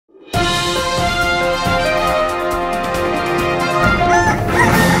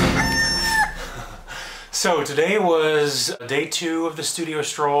So today was day 2 of the studio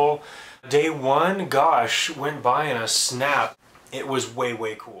stroll. Day 1, gosh, went by in a snap. It was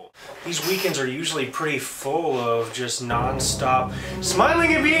way cool. These weekends are usually pretty full of just non-stop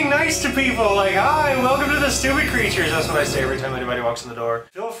smiling and being nice to people. Like, hi, welcome to the Stupid Creatures. That's what I say every time anybody walks in the door.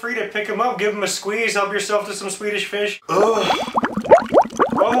 Feel free to pick them up, give them a squeeze, help yourself to some Swedish fish. Ugh.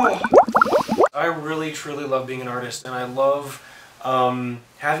 Oh. I really, truly love being an artist, and I love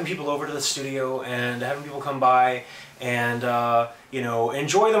having people over to the studio and having people come by and, you know,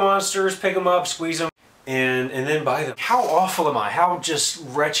 enjoy the monsters, pick them up, squeeze them, and then buy them. How awful am I? How just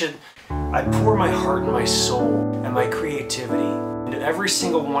wretched. I pour my heart and my soul and my creativity into every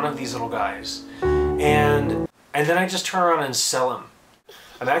single one of these little guys. And then I just turn around and sell them.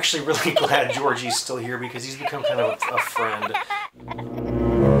 I'm actually really glad Georgie's still here because he's become kind of a friend.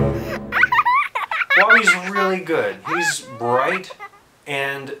 Well, he's really good. He's bright,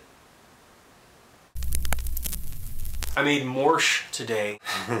 and I made Morsh today.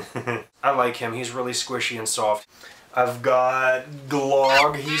 I like him. He's really squishy and soft. I've got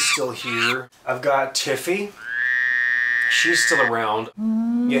Glog. He's still here. I've got Tiffy. She's still around.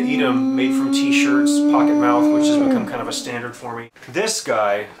 Yeah, Edom, made from t-shirts, pocket mouth, which has become kind of a standard for me. This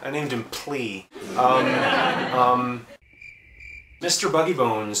guy, I named him Plea. Mr. Buggy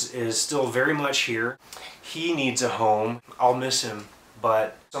Bones is still very much here. He needs a home. I'll miss him,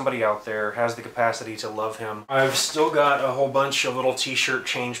 but somebody out there has the capacity to love him. I've still got a whole bunch of little t-shirt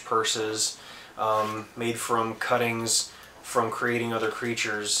change purses made from cuttings from creating other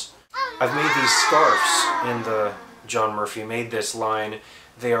creatures. I've made these scarves in the John Murphy Made This line.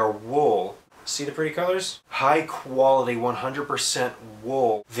 They are wool. See the pretty colors? High quality, 100%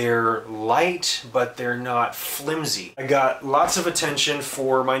 wool. They're light, but they're not flimsy. I got lots of attention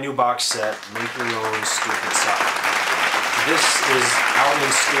for my new box set, Make Your Own Stupid Sock. This is out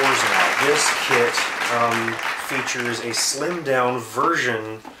in stores now. This kit features a slimmed down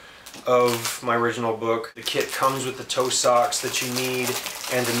version of my original book. The kit comes with the toe socks that you need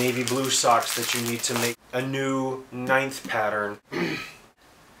and the navy blue socks that you need to make a new 9th pattern.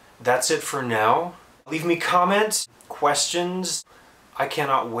 That's it for now. Leave me comments, questions. I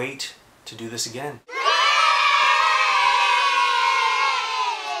cannot wait to do this again.